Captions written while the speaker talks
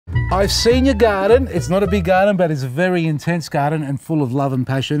I've seen your garden. It's not a big garden, but it's a very intense garden and full of love and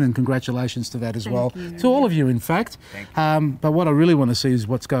passion, and congratulations to that as well. To all of you, in fact. But what I really want to see is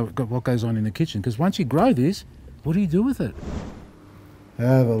what goes on in the kitchen, because once you grow this, what do you do with it?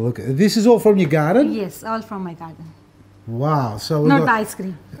 Have a look. This is all from your garden? Yes, all from my garden. Wow. So not ice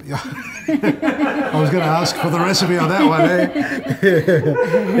cream. I was going to ask for the recipe on that one.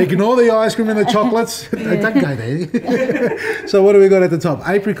 Eh? Ignore the ice cream and the chocolates. They don't go there. So what do we got at the top?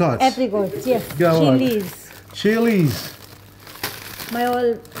 Apricots. Apricots, yes. Go Chilies. On. Chilies. My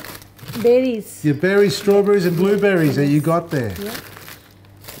all berries. Your berries, strawberries and blueberries that you got there. Yeah.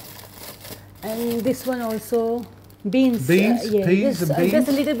 And this one also, beans. Beans, yeah, peas and beans. Just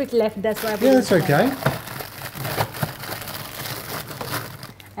a little bit left, that's why I put Yeah, that's okay.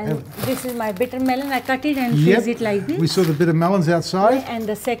 And this is my bitter melon. I cut it and freeze it like this. We saw the bitter melons outside. Yeah, and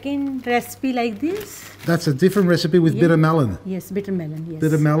the second recipe like this. That's a different recipe with bitter melon. Yes, bitter melon, yes.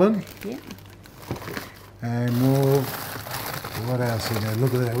 Bitter melon. Yeah. And more. What else in there?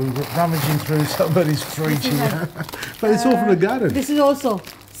 Look at that. We're rummaging through somebody's fridge here. But it's all from the garden. This is also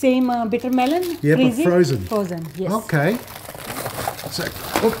same bitter melon. Yeah, but frozen. Frozen, yes. Okay. So,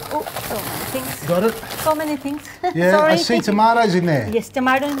 so many things. Got it? So many things. Yeah, Sorry. I see tomatoes in there. Yes,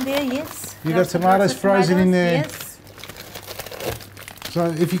 tomato in there, yes. You got tomatoes frozen in there. Yes. So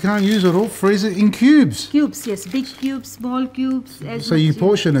if you can't use it all, freeze it in cubes. Cubes, yes. Big cubes, small cubes. So you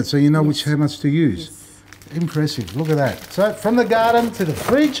portion it so you know how much to use. Yes. Impressive. Look at that. So from the garden to the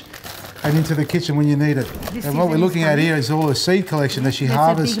fridge and into the kitchen when you need it. And what we're looking at here is all the seed collection that she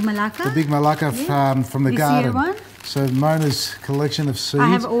harvests. The big Malacca. The big Malacca from the garden. One. So Mona's collection of seeds. I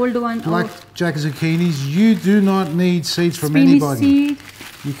have old one. Black jack zucchinis. You do not need seeds from Spinach anybody. Seed.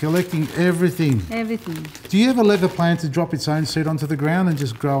 You're collecting everything. Everything. Do you ever let the plant to drop its own seed onto the ground and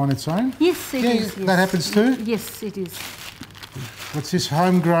just grow on its own? Yes, it is. That happens too? Yes, it is. What's this,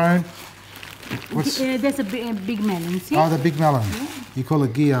 homegrown? There's a big melon, see? Oh, the big melon. Yeah. You call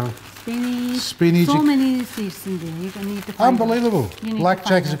it Gio. Spinach. So many seeds in there. You need to find Unbelievable. Black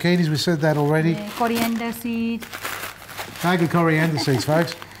jack zucchinis, we said that already. Coriander seed. Bag of coriander seeds,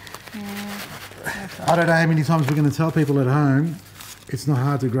 folks. I don't know how many times we're going to tell people at home, it's not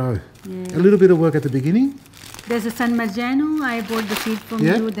hard to grow. A little bit of work at the beginning. There's a San Marzano. I bought the seed from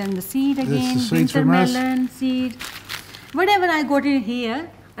you, then the seed again. The seeds winter from us. melon seed. Whatever I got in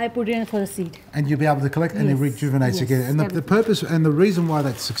here, I put it in for the seed. And you'll be able to collect and it rejuvenates again. And the purpose and the reason why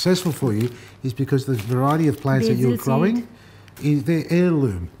that's successful for you is because the variety of plants that you're growing, they're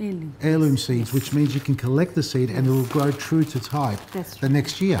heirloom seeds, which means you can collect the seed and it will grow true to type the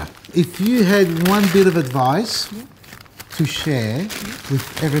next year. If you had one bit of advice to share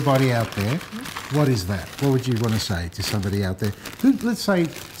with everybody out there, what is that? What would you want to say to somebody out there? Let's say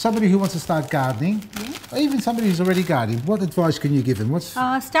somebody who wants to start gardening, or even somebody who's already gardening. What advice can you give them?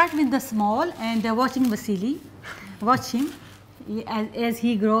 Start with the small and watching Vasily. Watch him as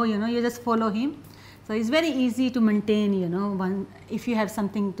he grow. You just follow him. So it's very easy to maintain. If you have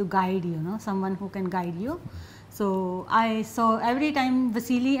something to guide you, someone who can guide you. So I saw every time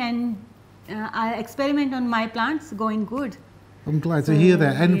Vasily and I experiment on my plants going good. I'm glad to hear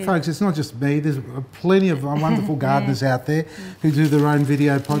that. And folks, it's not just me. There's plenty of wonderful gardeners out there who do their own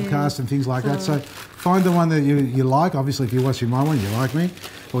video podcasts and things like that. So find the one that you like. Obviously, if you're watching my one, you like me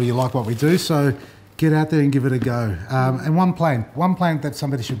or you like what we do. So get out there and give it a go. And one plant that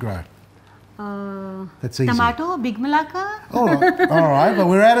somebody should grow. That's easy. Tomato, big Malacca. All right, but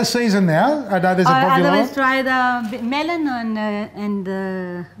we're out of season now. I know there's a popular otherwise, try the melon and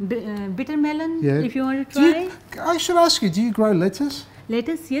the bitter melon if you want to try. I should ask you, do you grow lettuce?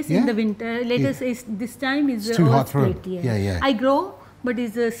 Lettuce, yes, in the winter. Lettuce is this time is too hot split. For it. I grow, but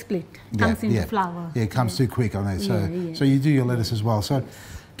it's a split. Comes into flower. Yeah, it comes too quick on that. So you do your lettuce as well. So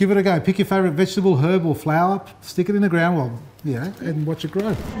give it a go. Pick your favourite vegetable, herb or flower, stick it in the ground and watch it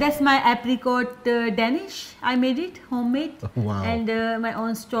grow. That's my apricot Danish. I made it, homemade. Wow. And my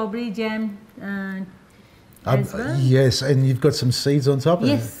own strawberry jam as well. Yes, and you've got some seeds on top.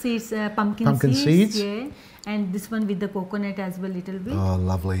 Yes, seeds, pumpkin seeds. Yeah. And this one with the coconut as well, little bit. Oh,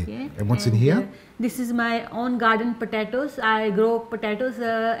 lovely. Yeah. And what's in here? This is my own garden potatoes. I grow potatoes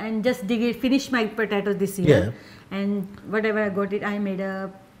and just finish my potatoes this year. Yeah. And whatever I got it, I made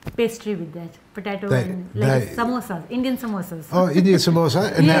a pastry with that. Potato and like samosas, Indian samosas. Oh, Indian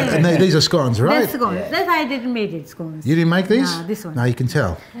samosa. And these are scones, right? That's scones. That's I didn't make it, scones. You didn't make these? No, this one. No, you can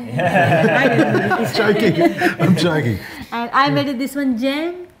tell. I didn't make it. Joking. I'm joking. And I made this one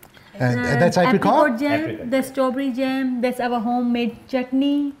jam. And that's apricot? Jam, the strawberry jam, that's our homemade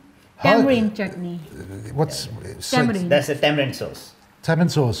chutney, tamarind chutney. What's tamarind? That's a tamarind sauce.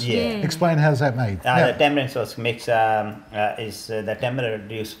 Tamarind sauce. Yeah. Explain how's that made. The tamarind sauce makes is the tamarind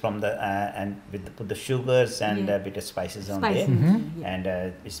reduced from the and put the sugars and a bit of spices on there, and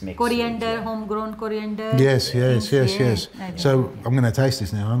it makes coriander, homegrown coriander. Yes. So I'm going to taste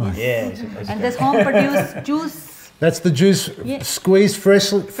this now, aren't I? Yeah. And this home produced juice. That's the juice squeezed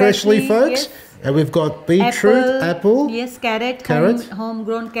freshly, folks. Yes. And we've got beetroot, apple. Yes, carrot.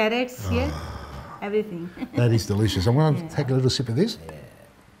 Homegrown carrots. Yes. Everything. That is delicious. I'm going to take a little sip of this.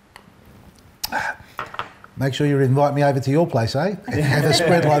 Make sure you invite me over to your place, eh? And have a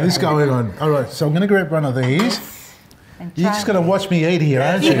spread like this going on. All right, so I'm going to grab one of these. You're just going to watch me eat here,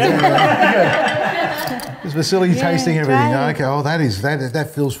 aren't you? Is Vasily tasting everything? Okay. Oh,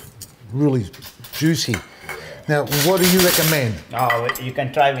 that feels really juicy. Now, what do you recommend? Oh, you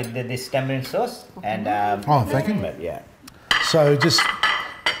can try with this tamarind sauce and. Thank you. Yeah. So just.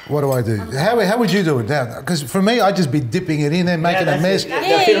 What do I do? How would you do it now? Because for me, I'd just be dipping it in and making a mess. Is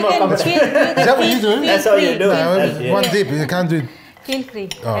that what you do? That's how you do it. One dip, you can't do... Feel free.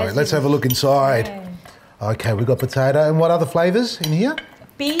 All right, let's have a look inside. Okay, we've got potato. And what other flavours in here?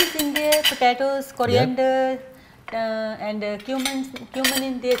 Peas in there, potatoes, coriander, and cumin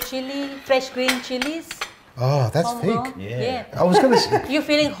in there, chili, fresh green chilies. Oh, that's homegrown. thick. Yeah. I was going to... You're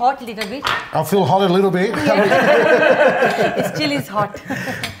feeling hot a little bit. I feel hot a little bit. This chili is hot.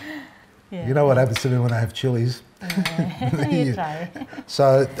 You know what happens to me when I have chilies? You try.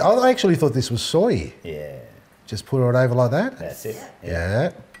 So I actually thought this was soy. Yeah. Just put it over like that. That's it.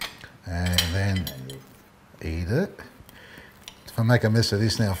 Yeah. And then eat it. If I make a mess of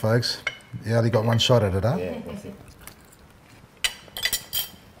this now, folks, you only got one shot at it, huh? Yeah, that's it.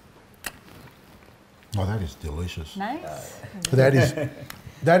 Oh, that is delicious. Nice.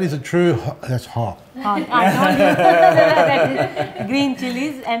 That is a true, that's hot. I told you. That is green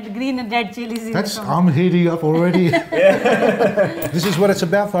chilies and green and red chilies. I'm heating up already. This is what it's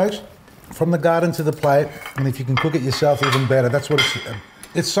about, folks. From the garden to the plate, and if you can cook it yourself, even better. That's what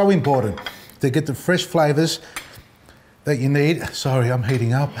it's so important to get the fresh flavours that you need. Sorry, I'm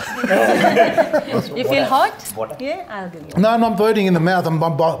heating up. You feel hot? Water. Yeah, I'll give you. No, I'm not burning in the mouth.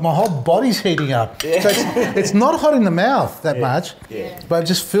 My whole body's heating up. So it's not hot in the mouth that much, but I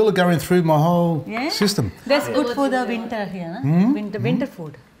just feel it going through my whole system. That's good for the winter here, winter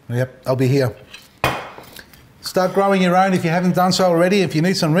food. Yep, I'll be here. Start growing your own if you haven't done so already. If you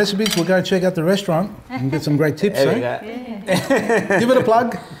need some recipes, we'll go check out the restaurant and get some great tips. Give it a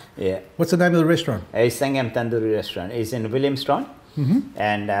plug. Yeah. What's the name of the restaurant? It's Sangam Tandoori Restaurant. It's in Williamstown,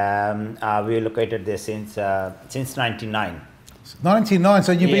 and we're located there since 99. 99,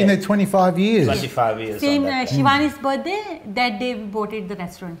 so you've been there 25 years. 25 years. Same Shivani's birthday, that day we bought it the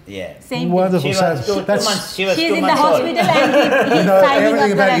restaurant. Yeah. Same Wonderful. She was two months. She was She's 2 in the months hospital and he's know signing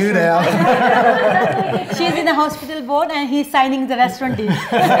everything up the about you restaurant. now. She's in the hospital board and he's signing the restaurant deal.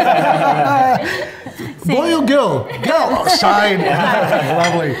 Boy or girl? Girl. Sign.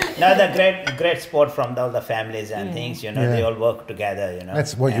 Lovely. Now the great support from all the families and things, they all work together,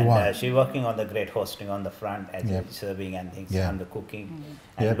 That's what you want. She's working on the great hosting on the front, as serving and things, and the cooking.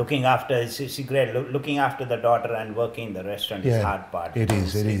 And Yep. looking after, she's great. Looking after the daughter and working in the restaurant is hard part. It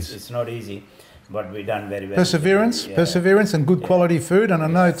is. It's not easy, but we've done very well. Perseverance and good quality food. And I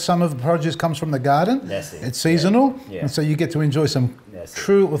know some of the produce comes from the garden. That's it. It's seasonal. Yeah. And so you get to enjoy some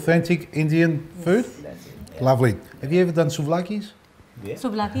true, authentic Indian food. That's it. Yeah. Lovely. Have you ever done souvlakis? Yeah.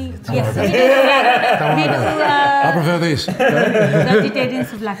 Souvlaki? Yes. We do I prefer this. vegetarian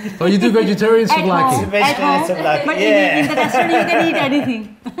souvlaki. Oh, you do vegetarian At souvlaki? home, Vegetarian souvlaki, but in the restaurant you can eat anything.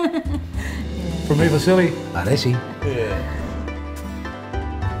 From me, Vasily. Aresi. Yeah.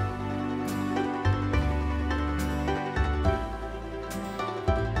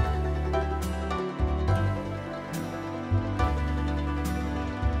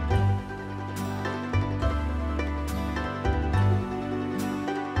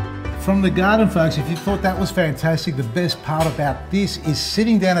 From the garden, folks, if you thought that was fantastic, the best part about this is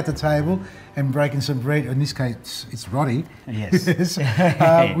sitting down at the table and breaking some bread. In this case, it's roti. Yes.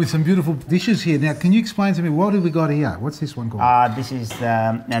 With some beautiful dishes here. Now, can you explain to me, what have we got here? What's this one called? This is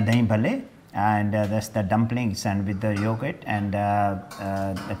dahi bhalle, and that's the dumplings and with the yogurt and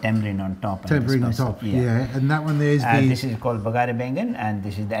the tamarind on top. Tamarind on top, yeah. And that one there's the... This is called bagare bengan, and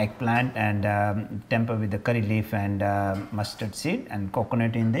this is the eggplant and temper with the curry leaf and mustard seed and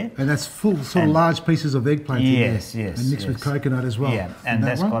coconut in there. And that's full, sort of large pieces of eggplant in there. Yes. And mixed with coconut as well. Yeah, and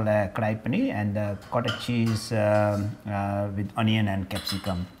that's called kadai paneer, and cottage cheese with onion and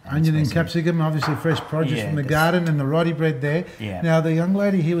capsicum. Onion and capsicum, obviously fresh produce from the garden, and the roti bread there. Yeah. Now, the young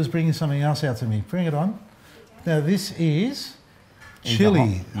lady here was bringing something else out to me. Bring it on. Now, this is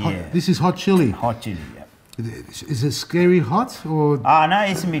chili. This is hot chili. Hot chili, yeah. Is it scary hot or? No,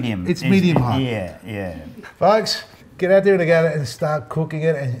 it's medium. It's medium hot. Yeah, yeah. Folks, get out there together and start cooking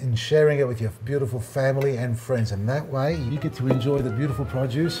it and sharing it with your beautiful family and friends. And that way you get to enjoy the beautiful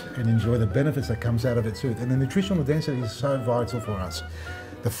produce and enjoy the benefits that comes out of it too. And the nutritional density is so vital for us.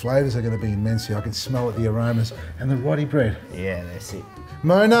 The flavours are going to be immense here. I can smell it, the aromas, and the roti bread. Yeah, that's it.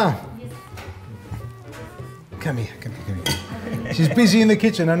 Mona, come here. She's busy in the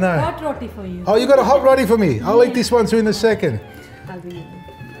kitchen, I know. Hot roti for you. Oh, you got a hot roti for me. I'll eat this one too in a second. I'll bring it.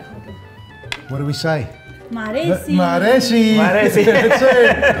 What do we say? Maresi. Maresi. Maresi. That's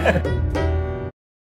it.